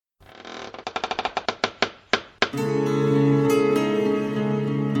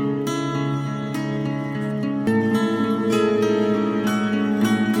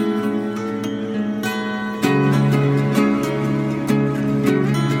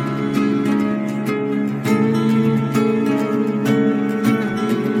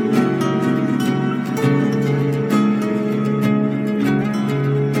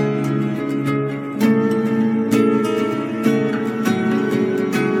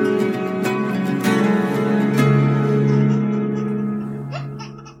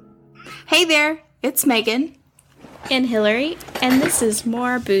there, it's Megan. And Hillary, and this is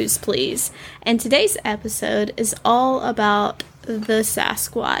More Booze, Please. And today's episode is all about the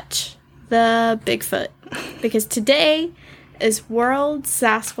Sasquatch, the Bigfoot, because today is World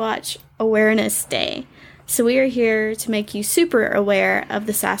Sasquatch Awareness Day. So we are here to make you super aware of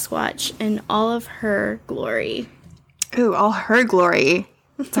the Sasquatch in all of her glory. Ooh, all her glory.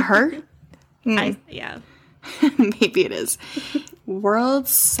 It's a her? Yeah. Maybe it is. World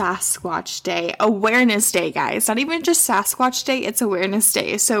Sasquatch Day. Awareness Day, guys. Not even just Sasquatch Day, it's Awareness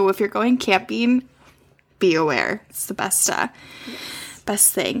Day. So if you're going camping, be aware. It's the best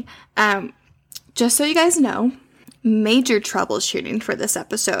thing. Just so you guys know, major troubleshooting for this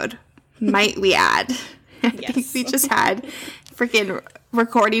episode, might we add. I think we just had freaking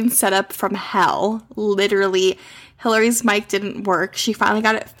recording set up from hell. Literally, Hillary's mic didn't work. She finally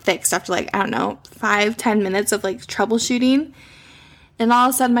got it fixed after 5-10 minutes of troubleshooting. And all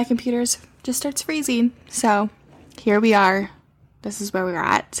of a sudden my computer just starts freezing. So here we are. This is where we're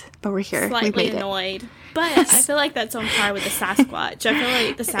at. But we're here. Slightly annoyed. But I feel like that's on par with the Sasquatch. I feel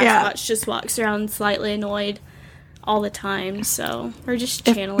like the Sasquatch just walks around slightly annoyed all the time. So we're just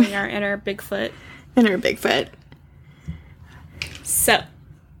channeling our inner Bigfoot. So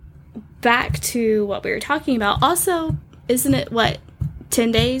back to what we were talking about. Also, isn't it,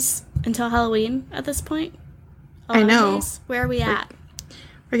 10 days until Halloween at this point? I know. Days? Where are we at?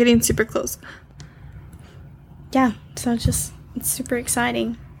 We're getting super close. Yeah, so it's super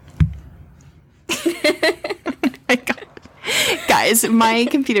exciting. Guys, my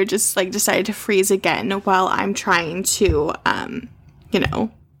computer just decided to freeze again while I'm trying to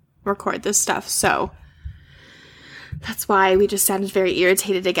record this stuff. So that's why we just sounded very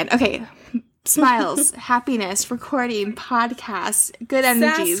irritated again. Okay. Smiles, happiness, recording, podcasts, good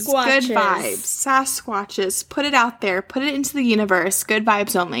energies, good vibes, Sasquatches. Put it out there. Put it into the universe. Good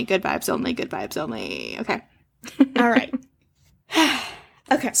vibes only. Good vibes only. Good vibes only. Okay. All right.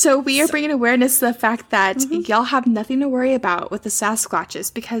 Okay. So we are bringing awareness to the fact that y'all have nothing to worry about with the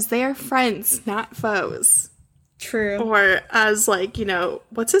Sasquatches because they are friends, not foes. True. Or as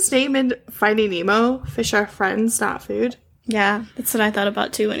what's his name in Finding Nemo? Fish are friends, not food. Yeah, that's what I thought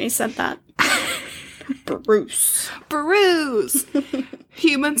about too when he said that. Bruce.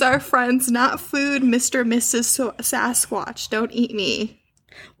 Humans are friends, not food, Mr. and Mrs. Sasquatch. Don't eat me.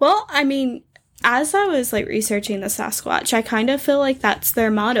 Well, I mean, as I was researching the Sasquatch, I kind of feel like that's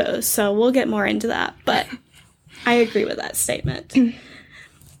their motto, so we'll get more into that, but I agree with that statement.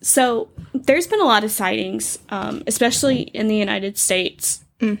 So there's been a lot of sightings, especially in the United States,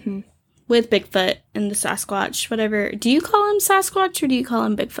 with Bigfoot and the Sasquatch, whatever. Do you call him Sasquatch or do you call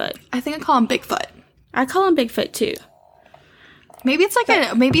him Bigfoot? I think I call him Bigfoot. I call him Bigfoot too. Maybe it's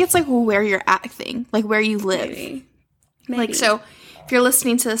where you're at thing, where you live. Maybe. So if you're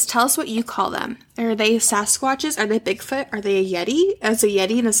listening to this, tell us what you call them. Are they Sasquatches? Are they Bigfoot? Are they a Yeti? Is a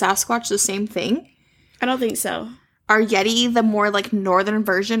Yeti and a Sasquatch the same thing? I don't think so. Are Yeti the more northern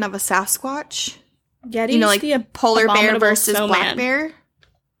version of a Sasquatch? Yeti's the polar bear versus snowman. black bear?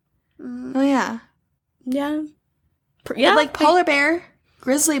 Oh, yeah. Yeah. But polar bear,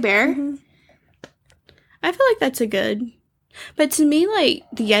 grizzly bear. I feel like that's a good. But to me,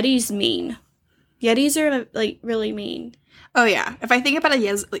 the Yeti's mean. Yetis are, really mean. Oh, yeah. If I think about a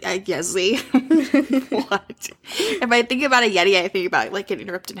Yeti. What? If I think about a Yeti, I think about getting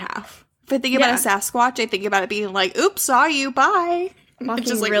ripped in half. If I think about a Sasquatch, I think about it being oops, saw you, bye. Walking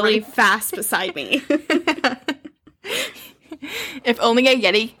just really fast beside me. If only a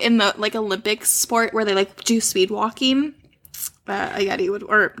Yeti in the Olympic sport where they do speed walking, a Yeti would,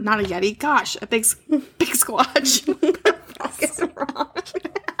 or not a Yeti, gosh, a big squatch. What the fuck is wrong?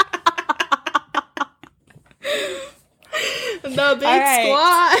 The big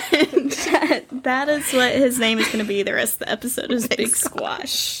squash. That is what his name is going to be the rest of the episode is Big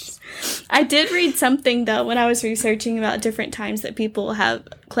Squash. I did read something, though, when I was researching about different times that people have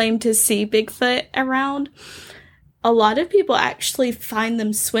claimed to see Bigfoot around. A lot of people actually find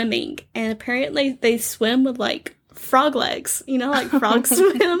them swimming, and apparently they swim with, frog legs. Frogs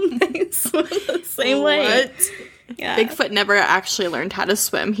swim? They swim the same way. What? Yeah. Bigfoot never actually learned how to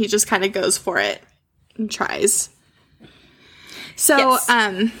swim. He just kind of goes for it and tries. So,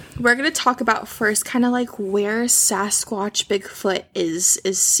 yes. We're going to talk about first kind of where Sasquatch Bigfoot is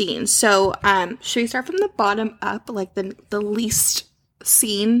seen. So, should we start from the bottom up, the least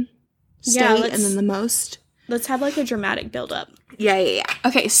seen state and then the most? Let's have a dramatic build-up. Yeah.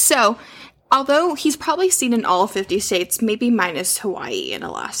 Okay, so although he's probably seen in all 50 states, maybe minus Hawaii and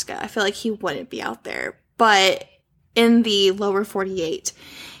Alaska. I feel like he wouldn't be out there. But in the lower 48,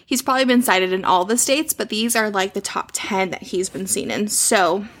 he's probably been sighted in all the states, but these are the top 10 that he's been seen in.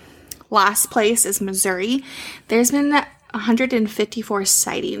 So Last place is Missouri. There's been 154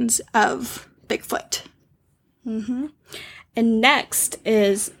 sightings of Bigfoot. Mm-hmm. And next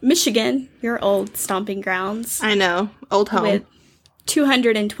is Michigan, your old stomping grounds. I know. Old home. With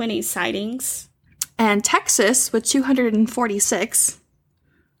 220 sightings. And Texas with 246.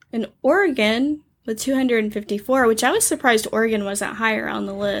 And Oregon with 254, which I was surprised Oregon wasn't higher on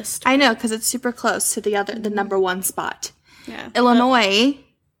the list. I know, because it's super close to the number one spot. Yeah. Illinois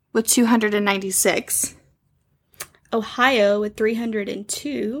with 296. Ohio with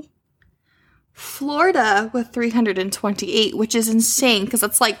 302. Florida with 328, which is insane because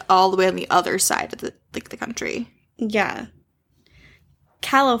that's like all the way on the other side of the country. Yeah.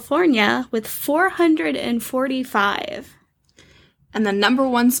 California with 445. And the number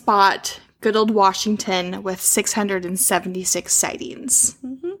one spot, good old Washington, with 676 sightings.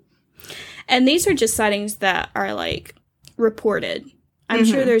 Mm-hmm. And these are just sightings that are like reported. I'm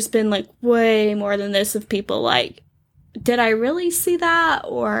sure there's been like way more than this of people like, did I really see that,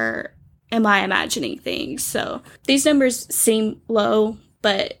 or am I imagining things? So these numbers seem low,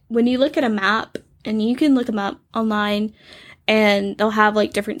 but when you look at a map, and you can look them up online, and they'll have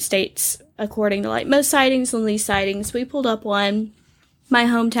like different states according to like most sightings and least sightings. We pulled up one. My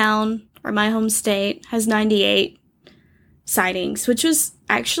hometown, or my home state, has 98 sightings, which was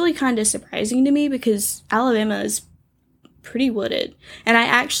actually kind of surprising to me because Alabama is pretty wooded. And I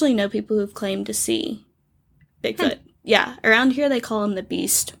actually know people who've claimed to see Bigfoot. Yeah, around here they call him the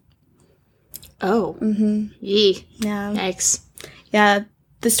Beast. Oh. Mm-hmm. Yee. Yeah. Yikes. Yeah,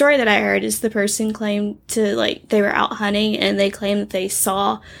 the story that I heard is the person claimed to, like, they were out hunting and they claimed that they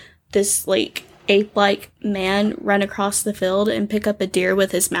saw this, like, ape-like man run across the field and pick up a deer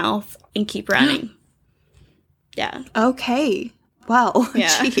with his mouth and keep running. Yeah. Okay. Well,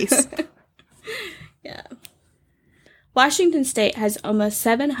 Yeah. jeez. Yeah. Washington State has almost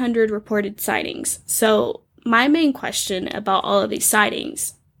 700 reported sightings. So my main question about all of these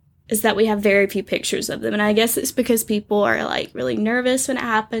sightings is that we have very few pictures of them. And I guess it's because people are, like, really nervous when it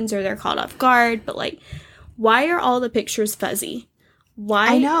happens or they're caught off guard. But, like, why are all the pictures fuzzy?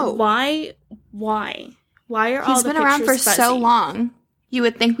 Why? I know. Why are all He's the been pictures around for fuzzy? so long. You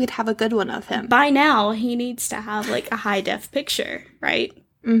would think we'd have a good one of him. By now, he needs to have, like, a high-def picture, right?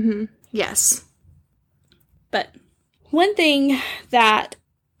 Mm-hmm. Yes. But one thing that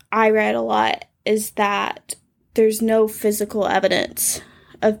I read a lot is that there's no physical evidence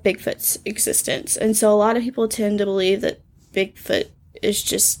of Bigfoot's existence. And so a lot of people tend to believe that Bigfoot is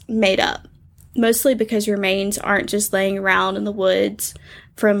just made up, mostly because remains aren't just laying around in the woods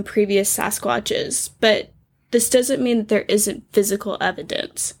from previous Sasquatches. But this doesn't mean that there isn't physical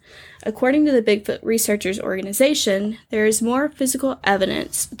evidence. According to the Bigfoot Researchers Organization, there is more physical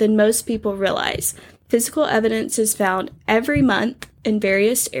evidence than most people realize. Physical evidence is found every month in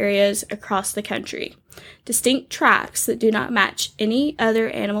various areas across the country. Distinct tracks that do not match any other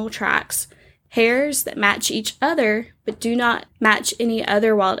animal tracks, hairs that match each other but do not match any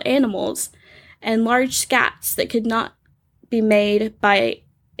other wild animals, and large scats that could not be made by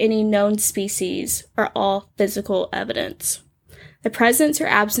any known species are all physical evidence. The presence or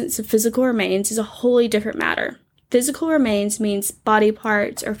absence of physical remains is a wholly different matter. Physical remains means body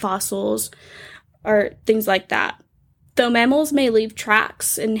parts or fossils or things like that. Though mammals may leave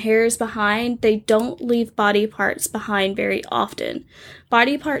tracks and hairs behind, they don't leave body parts behind very often.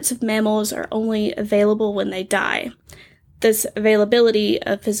 Body parts of mammals are only available when they die. This availability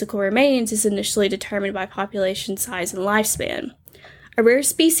of physical remains is initially determined by population size and lifespan. A rare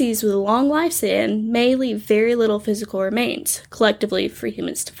species with a long lifespan may leave very little physical remains, collectively for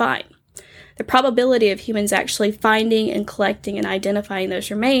humans to find. The probability of humans actually finding and collecting and identifying those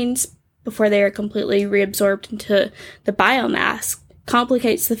remains before they are completely reabsorbed into the biomass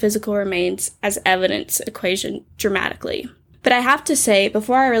complicates the physical remains as evidence equation dramatically. But I have to say,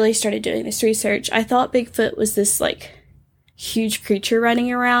 before I really started doing this research, I thought Bigfoot was this, like, huge creature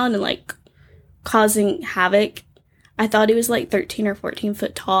running around and, like, causing havoc. I thought he was, like, 13 or 14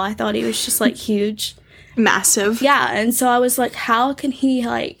 foot tall. I thought he was just, like, huge. Massive. Yeah, and so I was like, how can he,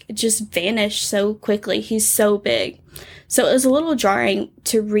 like, just vanish so quickly? He's so big. So it was a little jarring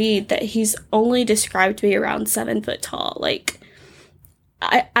to read that he's only described to be around 7 foot tall. Like,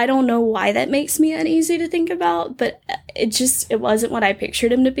 I don't know why that makes me uneasy to think about, but it wasn't what I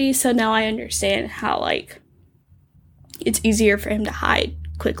pictured him to be. So now I understand how, like, it's easier for him to hide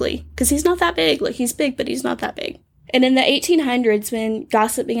quickly because he's not that big. Like, he's big, but he's not that big. And in the 1800s, when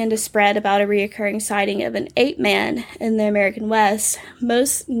gossip began to spread about a reoccurring sighting of an ape man in the American West,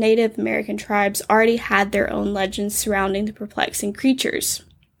 most Native American tribes already had their own legends surrounding the perplexing creatures.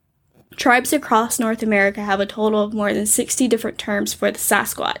 Tribes across North America have a total of more than 60 different terms for the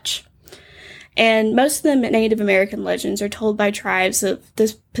Sasquatch. And most of the Native American legends are told by tribes of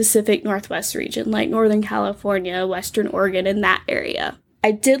the Pacific Northwest region, like Northern California, Western Oregon, and that area.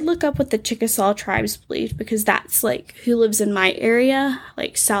 I did look up what the Chickasaw tribes believed, because that's, like, who lives in my area,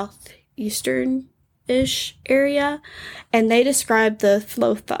 like, southeastern-ish area. And they describe the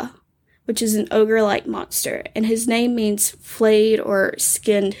Flotha, which is an ogre-like monster. And his name means flayed or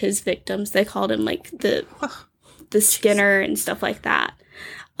skinned his victims. They called him, like, the skinner and stuff like that.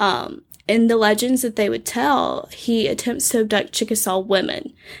 In the legends that they would tell, he attempts to abduct Chickasaw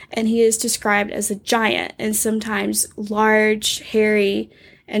women, and he is described as a giant and sometimes large, hairy,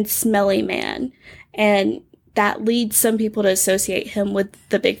 and smelly man, and that leads some people to associate him with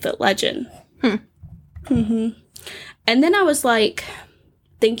the Bigfoot legend. Mm-hmm. And then I was, like,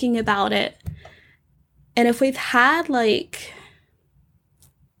 thinking about it, and if we've had, like,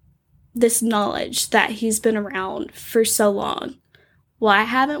 this knowledge that he's been around for so long, why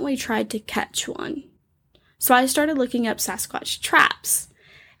haven't we tried to catch one? So I started looking up Sasquatch traps,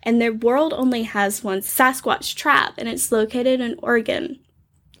 and the world only has one Sasquatch trap, and it's located in Oregon.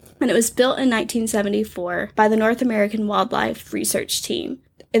 And it was built in 1974 by the North American Wildlife Research Team.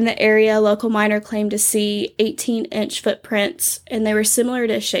 In the area, a local miner claimed to see 18-inch footprints, and they were similar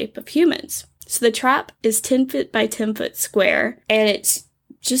to the shape of humans. So the trap is 10 foot by 10 foot square, and it's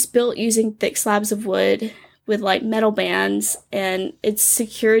just built using thick slabs of wood with, like, metal bands, and it's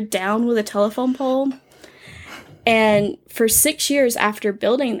secured down with a telephone pole. And for 6 years after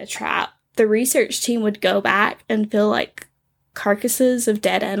building the trap, the research team would go back and fill, like, carcasses of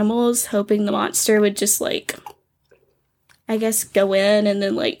dead animals, hoping the monster would just, like, I guess, go in, and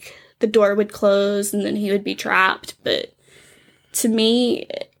then, like, the door would close, and then he would be trapped. But to me,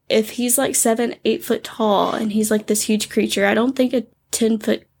 if he's, like, 7-8 foot tall, and he's, like, this huge creature, I don't think a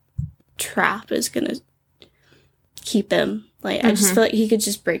 10-foot trap is gonna keep him. Like, I just feel like he could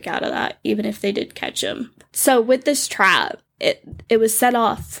just break out of that, even if they did catch him. So with this trap, it was set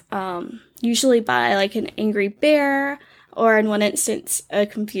off usually by, like, an angry bear, or in one instance, a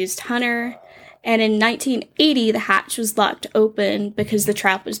confused hunter. And in 1980, the hatch was locked open because the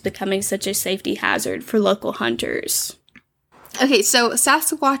trap was becoming such a safety hazard for local hunters. Okay, so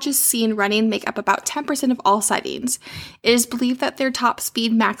Sasquatches seen running make up about 10% of all sightings. It is believed that their top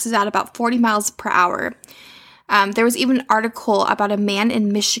speed maxes out about 40 miles per hour. There was even an article about a man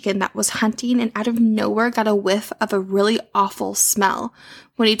in Michigan that was hunting and out of nowhere got a whiff of a really awful smell.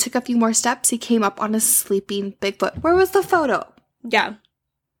 When he took a few more steps, he came up on a sleeping Bigfoot. Where was the photo? Yeah.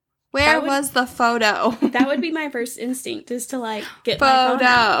 Where was the photo? That would be my first instinct, is to, like, get my phone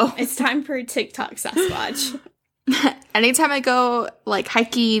out. It's time for TikTok Sasquatch. Anytime I go, like,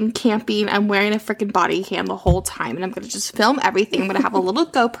 hiking, camping, I'm wearing a freaking body cam the whole time, and I'm going to just film everything. I'm going to have a little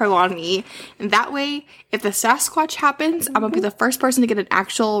GoPro on me, and that way, if the Sasquatch happens, I'm going to be the first person to get an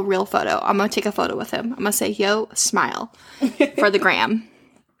actual real photo. I'm going to take a photo with him. I'm going to say, yo, smile, for the gram.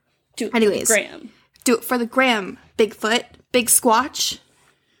 Anyways, do it for the gram. Bigfoot, Big Squatch,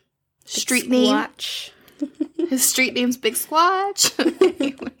 street name. His street name's Big Squatch.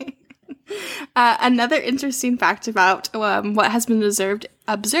 Anyway. Another interesting fact about what has been observed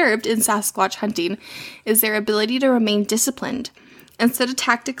in Sasquatch hunting is their ability to remain disciplined. Instead of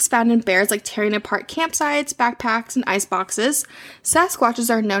tactics found in bears like tearing apart campsites, backpacks, and ice boxes,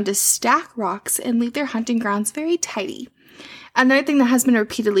 Sasquatches are known to stack rocks and leave their hunting grounds very tidy. Another thing that has been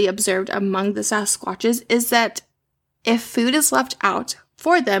repeatedly observed among the Sasquatches is that if food is left out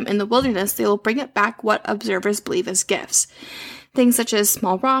for them in the wilderness, they will bring it back what observers believe as gifts. Things such as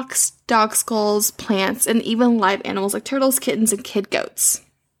small rocks, dog skulls, plants, and even live animals like turtles, kittens, and kid goats.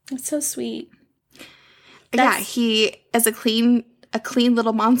 That's so sweet. Yeah, he is a clean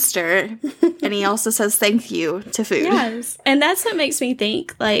little monster, and he also says thank you to food. Yes, and that's what makes me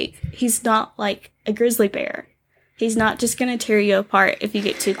think, like, he's not like a grizzly bear. He's not just gonna tear you apart if you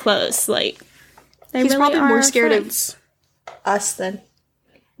get too close. Like, he's really probably more scared friends. of us than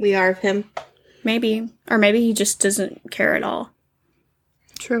we are of him. Maybe. Or maybe he just doesn't care at all.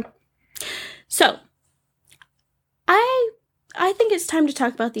 True. So, I think it's time to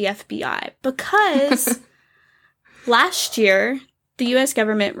talk about the FBI, because last year, the U.S.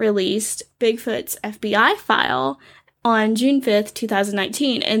 government released Bigfoot's FBI file on June 5th,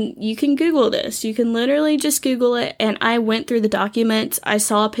 2019, and you can Google this. You can literally just Google it, and I went through the documents. I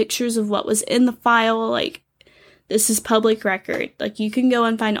saw pictures of what was in the file. Like, this is public record. Like, you can go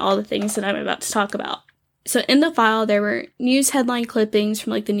and find all the things that I'm about to talk about. So in the file, there were news headline clippings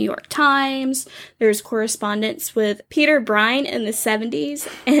from, like, the New York Times. There's correspondence with Peter Brine in the 70s,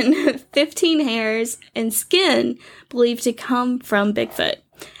 and 15 hairs and skin believed to come from Bigfoot.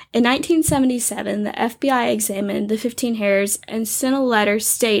 In 1977, the FBI examined the 15 hairs and sent a letter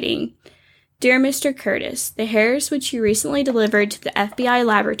stating, Dear Mr. Curtis, the hairs which you recently delivered to the FBI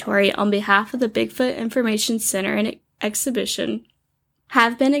laboratory on behalf of the Bigfoot Information Center and Exhibition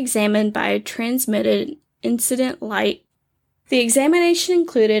have been examined by a transmitted incident light. The examination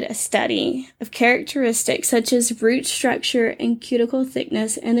included a study of characteristics such as root structure and cuticle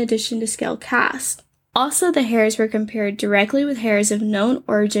thickness in addition to scale cast. Also, the hairs were compared directly with hairs of known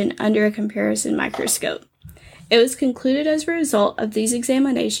origin under a comparison microscope. It was concluded as a result of these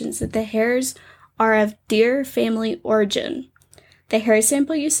examinations that the hairs are of deer family origin. The hair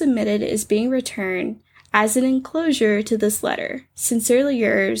sample you submitted is being returned as an enclosure to this letter. Sincerely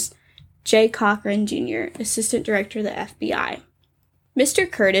yours, J. Cochran, Jr., Assistant Director of the FBI.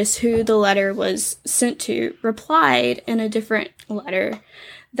 Mr. Curtis, who the letter was sent to, replied in a different letter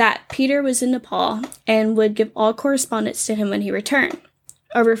that Peter was in Nepal and would give all correspondence to him when he returned.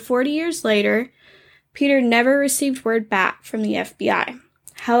 Over 40 years later, Peter never received word back from the FBI.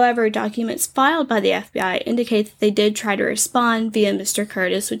 However, documents filed by the FBI indicate that they did try to respond via Mr.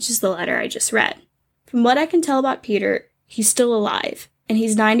 Curtis, which is the letter I just read. From what I can tell about Peter, he's still alive, and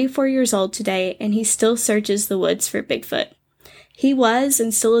he's 94 years old today, and he still searches the woods for Bigfoot. He was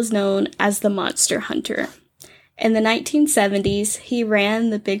and still is known as the Monster Hunter. In the 1970s, he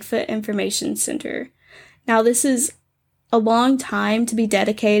ran the Bigfoot Information Center. Now, this is a long time to be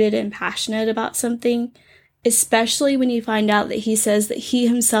dedicated and passionate about something, especially when you find out that he says that he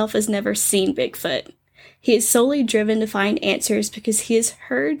himself has never seen Bigfoot. He is solely driven to find answers because he has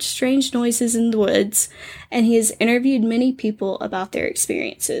heard strange noises in the woods, and he has interviewed many people about their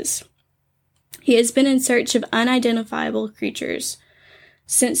experiences. He has been in search of unidentifiable creatures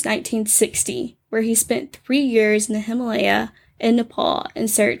since 1960, where he spent 3 years in the Himalaya in Nepal in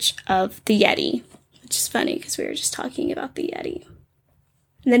search of the Yeti. Which is funny because we were just talking about the Yeti.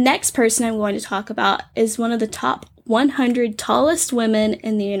 The next person I'm going to talk about is one of the top 100 tallest women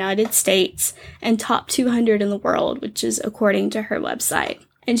in the United States and top 200 in the world, which is according to her website.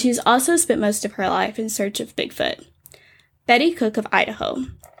 And she's also spent most of her life in search of Bigfoot. Betty Cook of Idaho.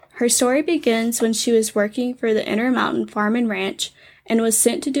 Her story begins when she was working for the Intermountain Farm and Ranch and was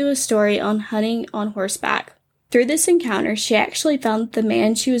sent to do a story on hunting on horseback. Through this encounter, she actually found that the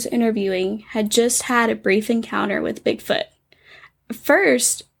man she was interviewing had just had a brief encounter with Bigfoot. At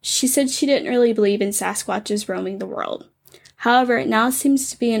first, she said she didn't really believe in Sasquatches roaming the world. However, it now seems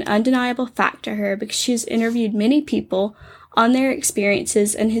to be an undeniable fact to her because she has interviewed many people on their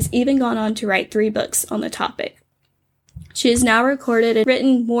experiences and has even gone on to write 3 books on the topic. She has now recorded and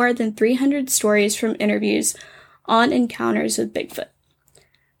written more than 300 stories from interviews on encounters with Bigfoot.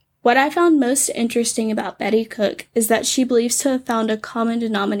 What I found most interesting about Betty Cook is that she believes to have found a common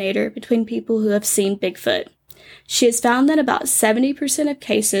denominator between people who have seen Bigfoot. She has found that about 70% of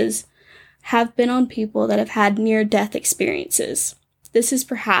cases have been on people that have had near-death experiences. This is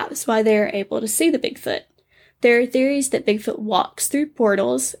perhaps why they are able to see the Bigfoot. There are theories that Bigfoot walks through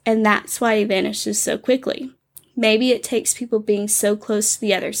portals, and that's why he vanishes so quickly. Maybe it takes people being so close to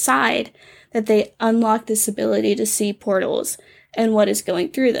the other side that they unlock this ability to see portals and what is going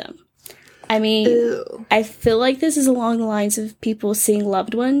through them. I mean, Ew. I feel like this is along the lines of people seeing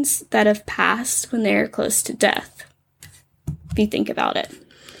loved ones that have passed when they are close to death. If you think about it.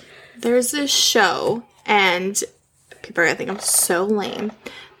 There's this show, and people are going to think I'm so lame,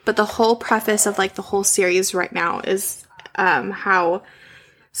 but the whole preface of, like, the whole series right now is how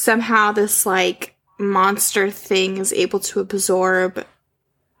somehow this, like, monster thing is able to absorb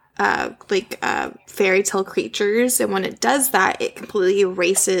fairy tale creatures, and when it does that, it completely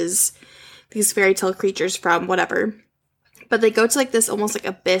erases these fairy tale creatures from whatever. But they go to, like, this almost, like,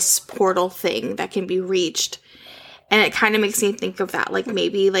 abyss portal thing that can be reached, and it kind of makes me think of that, like,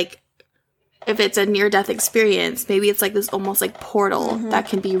 maybe, like, if it's a near-death experience, maybe it's, like, this almost, like, portal that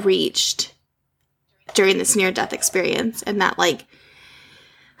can be reached during this near-death experience, and that, like,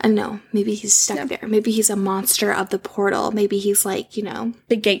 I don't know, maybe he's stuck there. Maybe he's a monster of the portal. Maybe he's, like, you know,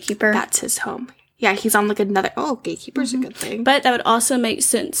 the gatekeeper. That's his home. Yeah, he's on, like, another... Oh, gatekeeper's a good thing. But that would also make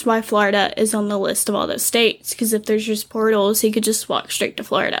sense why Florida is on the list of all those states. Because if there's just portals, he could just walk straight to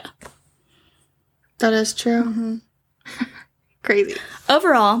Florida. That is true. Crazy.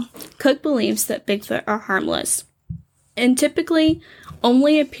 Overall, Cook believes that Bigfoot are harmless. And typically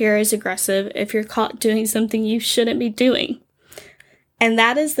only appear as aggressive if you're caught doing something you shouldn't be doing. And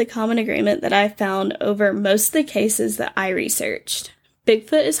that is the common agreement that I found over most of the cases that I researched.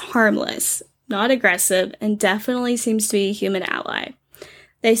 Bigfoot is harmless, not aggressive, and definitely seems to be a human ally.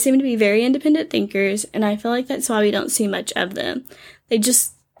 They seem to be very independent thinkers, and I feel like that's why we don't see much of them. They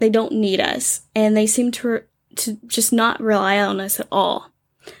don't need us, and they seem to just not rely on us at all.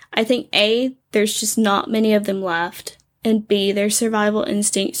 I think there's just not many of them left, and B, their survival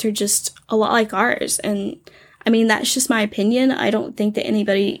instincts are just a lot like ours. And I mean, that's just my opinion. I don't think that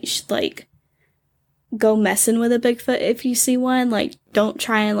anybody should, like, go messing with a Bigfoot if you see one. Like, don't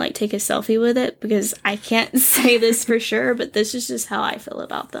try and, like, take a selfie with it, because I can't say this for sure, but this is just how I feel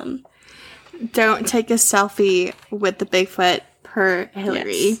about them. Don't take a selfie with the Bigfoot per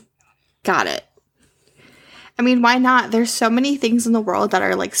Hillary. Yes. Got it. I mean, why not? There's so many things in the world that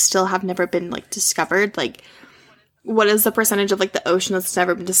are, like, still have never been, like, discovered. Like, what is the percentage of, like, the ocean that's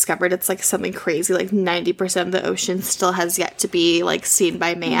never been discovered? It's, like, something crazy. Like, 90% of the ocean still has yet to be, like, seen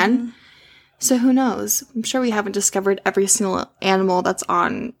by man. Mm-hmm. So who knows? I'm sure we haven't discovered every single animal that's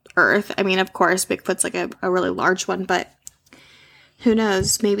on Earth. I mean, of course, Bigfoot's, like, a really large one, but who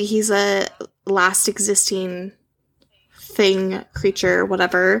knows? Maybe he's a last existing thing, creature,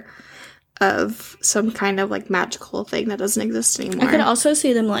 whatever, of some kind of, like, magical thing that doesn't exist anymore. I could also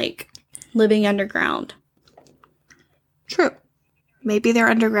see them, like, living underground. True. Maybe they're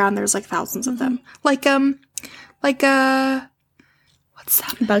underground. There's, like, thousands of them. Like, what's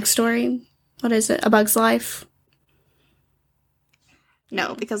that? Bug Story? What is it? A Bug's Life?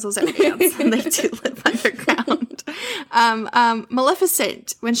 No, because those are ants, and they do live underground.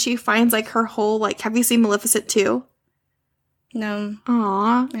 Maleficent, when she finds, like, her whole, like, have you seen Maleficent 2? No.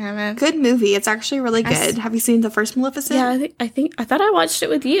 Aw. I haven't. Good movie. It's actually really good. Have you seen the first Maleficent? Yeah, I thought I watched it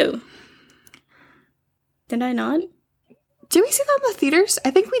with you. Did I not? Did we see that in the theaters?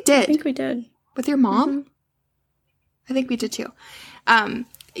 I think we did. I think we did. With your mom? Mm-hmm. I think we did too.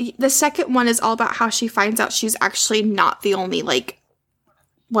 The second one is all about how she finds out she's actually not the only, like,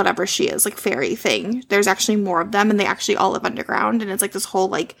 whatever she is, like, fairy thing. There's actually more of them, and they actually all live underground, and it's, like, this whole,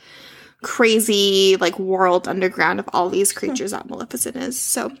 like, crazy, like, world underground of all these creatures that Maleficent is.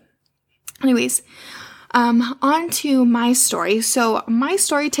 So, anyways, on to my story. So, my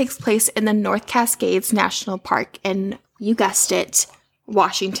story takes place in the North Cascades National Park in, you guessed it,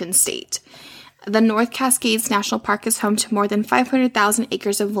 Washington State. The North Cascades National Park is home to more than 500,000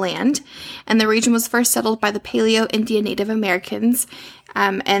 acres of land, and the region was first settled by the Paleo-Indian Native Americans,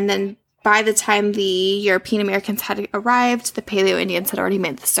 and then by the time the European Americans had arrived, the Paleo-Indians had already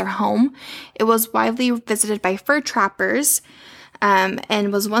made this their home. It was widely visited by fur trappers,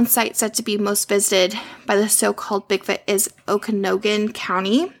 and was one site said to be most visited by the so-called Bigfoot is Okanogan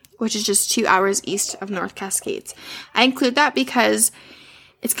County, which is just 2 hours east of North Cascades. I include that because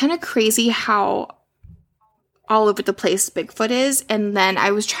it's kind of crazy how all over the place Bigfoot is, and then I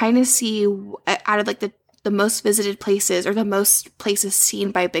was trying to see out of, like, the most visited places or the most places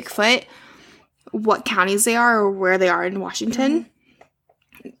seen by Bigfoot, what counties they are or where they are in Washington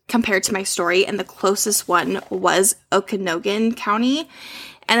compared to my story. And the closest one was Okanogan County.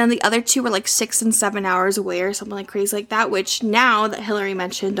 And then the other two were like 6 and 7 hours away or something like crazy like that, which now that Hillary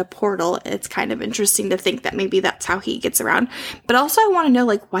mentioned a portal, it's kind of interesting to think that maybe that's how he gets around. But also I want to know,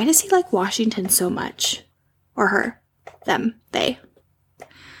 like, why does he like Washington so much? Or her, them, they.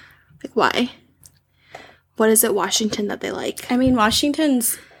 Like, why? What is it Washington that they like? I mean,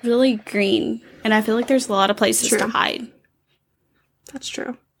 Washington's really green, and I feel like there's a lot of places to hide. That's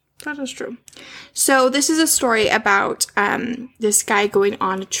true. That is true. So this is a story about this guy going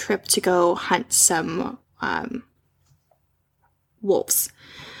on a trip to go hunt some wolves.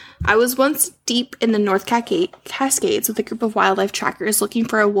 I was once deep in the North Cascades with a group of wildlife trackers looking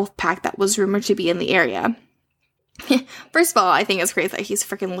for a wolf pack that was rumored to be in the area. First of all, I think it's crazy that he's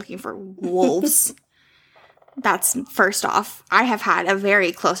freaking looking for wolves. That's first off. I have had a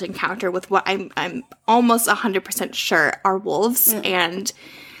very close encounter with what I'm almost 100% sure are wolves, and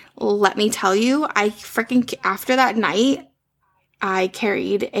let me tell you, I freaking after that night, I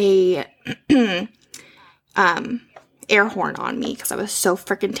carried a air horn on me because I was so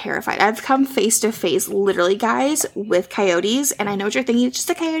freaking terrified. I've come face to face, literally, guys, with coyotes, and I know what you're thinking. It's just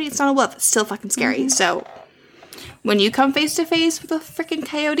a coyote. It's not a wolf. It's still fucking scary. Mm-hmm. So when you come face to face with a freaking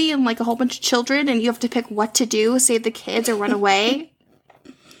coyote and like a whole bunch of children, and you have to pick what to do, save the kids or run away,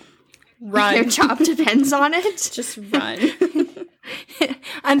 run. Your job depends on it. Just run.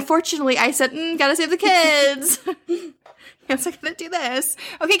 Unfortunately, I said, gotta save the kids. Guess I'm gonna do this.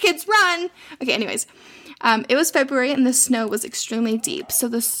 Okay, kids, run. Okay, anyways. It was February and the snow was extremely deep, so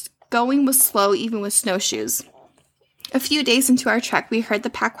the going was slow even with snowshoes. A few days into our trek, we heard the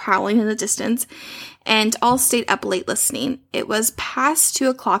pack howling in the distance, and all stayed up late listening. It was past 2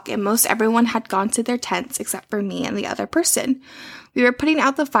 o'clock, and most everyone had gone to their tents except for me and the other person. We were putting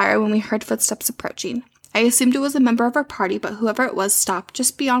out the fire when we heard footsteps approaching. I assumed it was a member of our party, but whoever it was stopped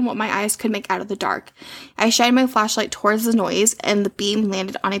just beyond what my eyes could make out of the dark. I shined my flashlight towards the noise, and the beam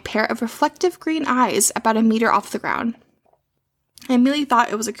landed on a pair of reflective green eyes about a meter off the ground. I immediately thought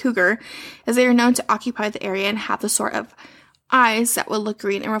it was a cougar, as they are known to occupy the area and have the sort of eyes that would look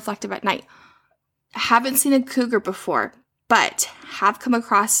green and reflective at night. I haven't seen a cougar before, but have come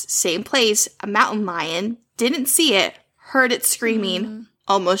across same place, a mountain lion, didn't see it, heard it screaming,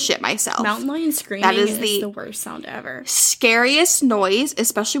 almost shit myself. Mountain lion screaming that is the worst sound ever. Scariest noise,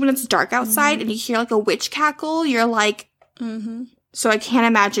 especially when it's dark outside and you hear like a witch cackle. You're like, So I can't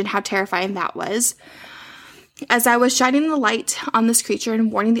imagine how terrifying that was. As I was shining the light on this creature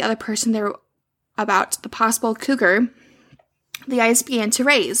and warning the other person there about the possible cougar, the eyes began to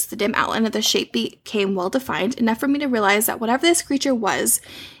raise. The dim outline of the shape became well defined, enough for me to realize that whatever this creature was,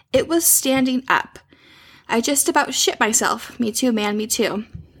 it was standing up. I just about shit myself. Me too, man, me too.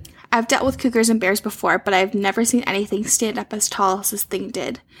 I've dealt with cougars and bears before, but I've never seen anything stand up as tall as this thing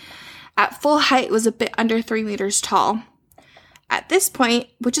did. At full height, it was a bit under 3 meters tall. At this point,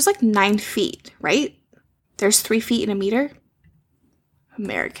 which is like 9 feet, right? There's 3 feet in a meter?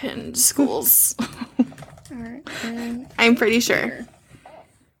 American schools. I'm pretty sure.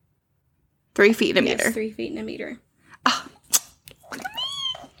 3 feet in a meter. Yes, 3 feet in a meter.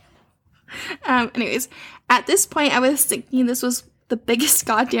 Anyways, at this point, I was thinking this was the biggest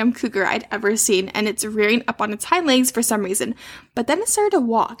goddamn cougar I'd ever seen, and it's rearing up on its hind legs for some reason. But then it started to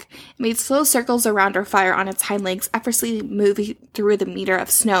walk. It made slow circles around our fire on its hind legs, effortlessly moving through the meter of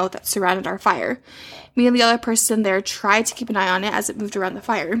snow that surrounded our fire. Me and the other person there tried to keep an eye on it as it moved around the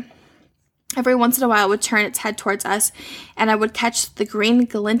fire. Every once in a while, it would turn its head towards us, and I would catch the green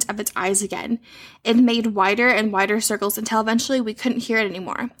glint of its eyes again. It made wider and wider circles until eventually we couldn't hear it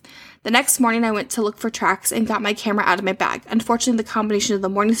anymore. The next morning, I went to look for tracks and got my camera out of my bag. Unfortunately, the combination of the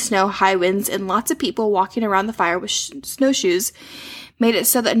morning snow, high winds, and lots of people walking around the fire with snowshoes made it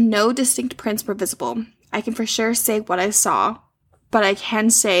so that no distinct prints were visible. I can for sure say what I saw, but I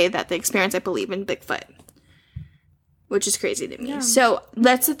can say that the experience I believe in Bigfoot, which is crazy to me. Yeah. So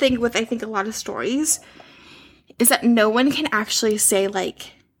that's the thing with, I think, a lot of stories, is that no one can actually say,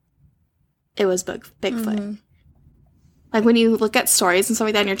 like, it was Bigfoot. Like, when you look at stories and stuff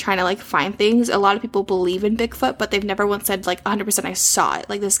like that and you're trying to, like, find things, a lot of people believe in Bigfoot, but they've never once said, like, 100% I saw it.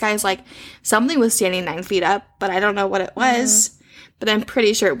 Like, this guy's like, something was standing 9 feet up, but I don't know what it was. But I'm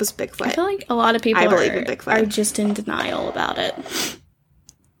pretty sure it was Bigfoot. I feel like a lot of people are just in denial about it.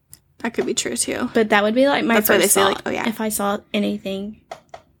 That could be true, too. But that would be, like, my first thought. Like, oh, yeah. If I saw anything.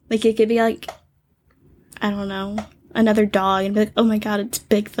 Like, it could be, like, I don't know, another dog, and be like, oh, my God, it's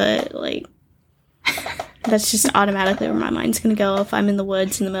Bigfoot. Like, that's just automatically where my mind's going to go if I'm in the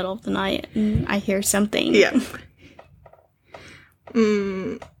woods in the middle of the night and I hear something. Yeah.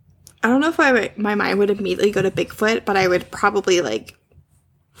 I don't know if my mind would immediately go to Bigfoot, but I would probably, like,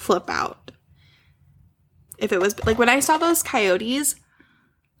 flip out. If it was, like, when I saw those coyotes,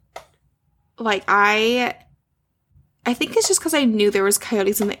 like, I think it's just because I knew there was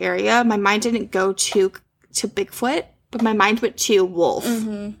coyotes in the area. My mind didn't go to Bigfoot, but my mind went to wolf.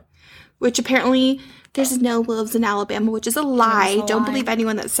 Which apparently there's no wolves in Alabama, which is a lie. Don't believe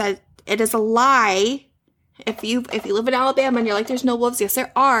anyone that said it is a lie. If you live in Alabama and you're like, there's no wolves, yes,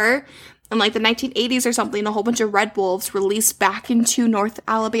 there are. In like the 1980s or something, a whole bunch of red wolves released back into North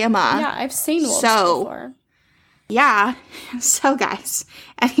Alabama. Yeah, I've seen wolves before. Yeah. So, guys,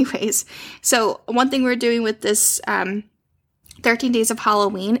 anyways, so one thing we're doing with this 13 Days of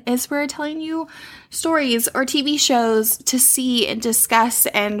Halloween is we're telling you stories or TV shows to see and discuss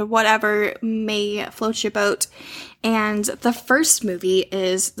and whatever may float your boat. And the first movie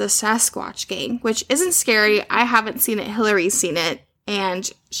is The Sasquatch Gang, which isn't scary. I haven't seen it. Hillary's seen it.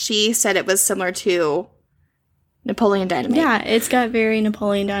 And she said it was similar to Napoleon Dynamite. Yeah, it's got very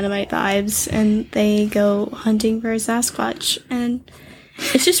Napoleon Dynamite vibes, and they go hunting for a Sasquatch, and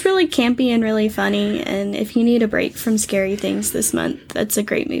it's just really campy and really funny, and if you need a break from scary things this month, that's a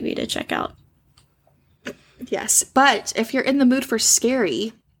great movie to check out. Yes, but if you're in the mood for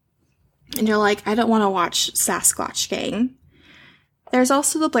scary, and you're like, I don't want to watch Sasquatch Gang, there's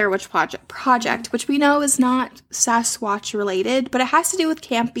also the Blair Witch Project, which we know is not Sasquatch related, but it has to do with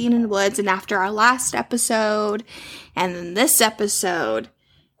camping in woods. And after our last episode, and then this episode,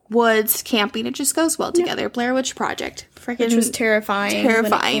 woods, camping, it just goes well together. Yep. Blair Witch Project. Which was terrifying when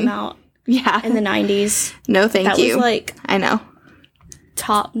it came out in the 90s. No, thank you. That was like, I know,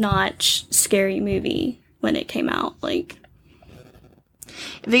 top-notch scary movie when it came out. Like,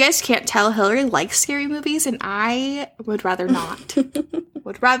 if you guys can't tell, Hillary likes scary movies, and I would rather not.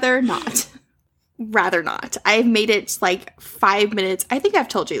 Rather not. I've made it like 5 minutes. I think I've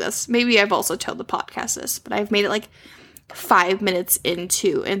told you this. Maybe I've also told the podcast this, but I've made it like 5 minutes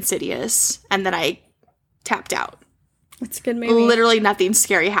into Insidious, and then I tapped out. It's a good movie. Literally nothing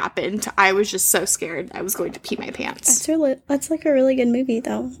scary happened. I was just so scared I was going to pee my pants. That's like a really good movie,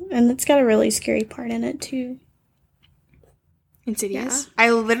 though. And it's got a really scary part in it, too. Insidious. Yeah.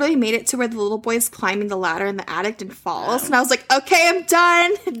 I literally made it to where the little boy's climbing the ladder in the attic and falls. And I was like, okay, I'm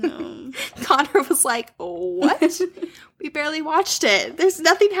done. No. Connor was like, what? We barely watched it. There's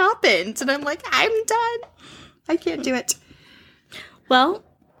nothing happened. And I'm like, I'm done. I can't do it. Well,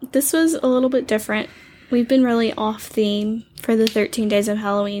 this was a little bit different. We've been really off theme for the 13 Days of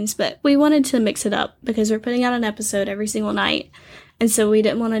Halloweens, but we wanted to mix it up because we're putting out an episode every single night. And so we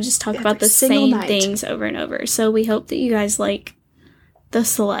didn't want to just talk about the same things over and over. So we hope that you guys like the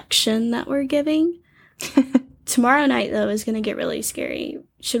selection that we're giving. Tomorrow night, though, is going to get really scary.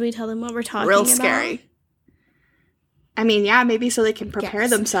 Should we tell them what we're talking about? Real scary. I mean, yeah, maybe so they can prepare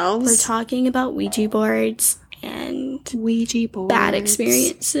themselves. We're talking about Ouija boards and Ouija boards. Bad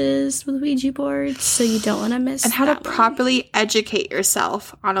experiences with Ouija boards, so you don't want to miss and how to properly educate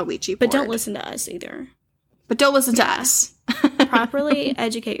yourself on a Ouija board. But don't listen to us either. But don't listen to us. Properly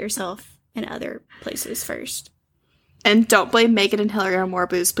educate yourself in other places first. And don't blame Megan and Hillary on More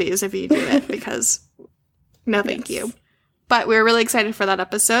Booze, please, if you do it, because no thank you. But we're really excited for that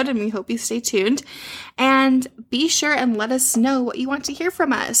episode, and we hope you stay tuned. And be sure and let us know what you want to hear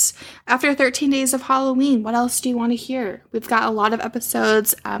from us. After 13 days of Halloween, what else do you want to hear? We've got a lot of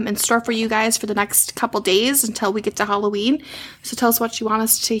episodes in store for you guys for the next couple days until we get to Halloween. So tell us what you want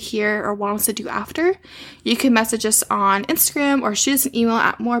us to hear or want us to do after. You can message us on Instagram or shoot us an email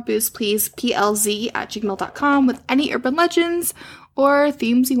at moreboozepleaseplz@gmail.com with any urban legends or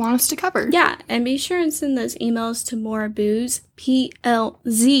themes you want us to cover. Yeah, and be sure and send those emails to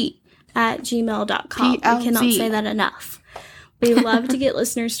moreboozepleaseplz@gmail.com. PLZ. We cannot say that enough. We love to get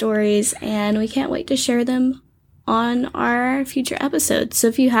listener stories, and we can't wait to share them on our future episodes. So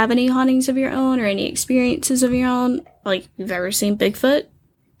if you have any hauntings of your own or any experiences of your own, like you've ever seen Bigfoot,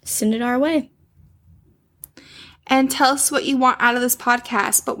 send it our way. And tell us what you want out of this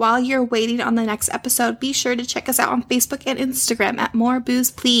podcast. But while you're waiting on the next episode, be sure to check us out on Facebook and Instagram at More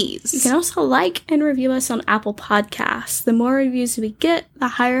Booze Please. You can also like and review us on Apple Podcasts. The more reviews we get, the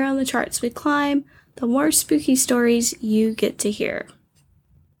higher on the charts we climb, the more spooky stories you get to hear.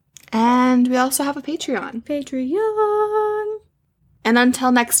 And we also have a Patreon. Patreon. And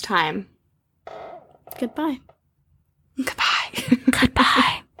until next time. Goodbye. Goodbye. Goodbye.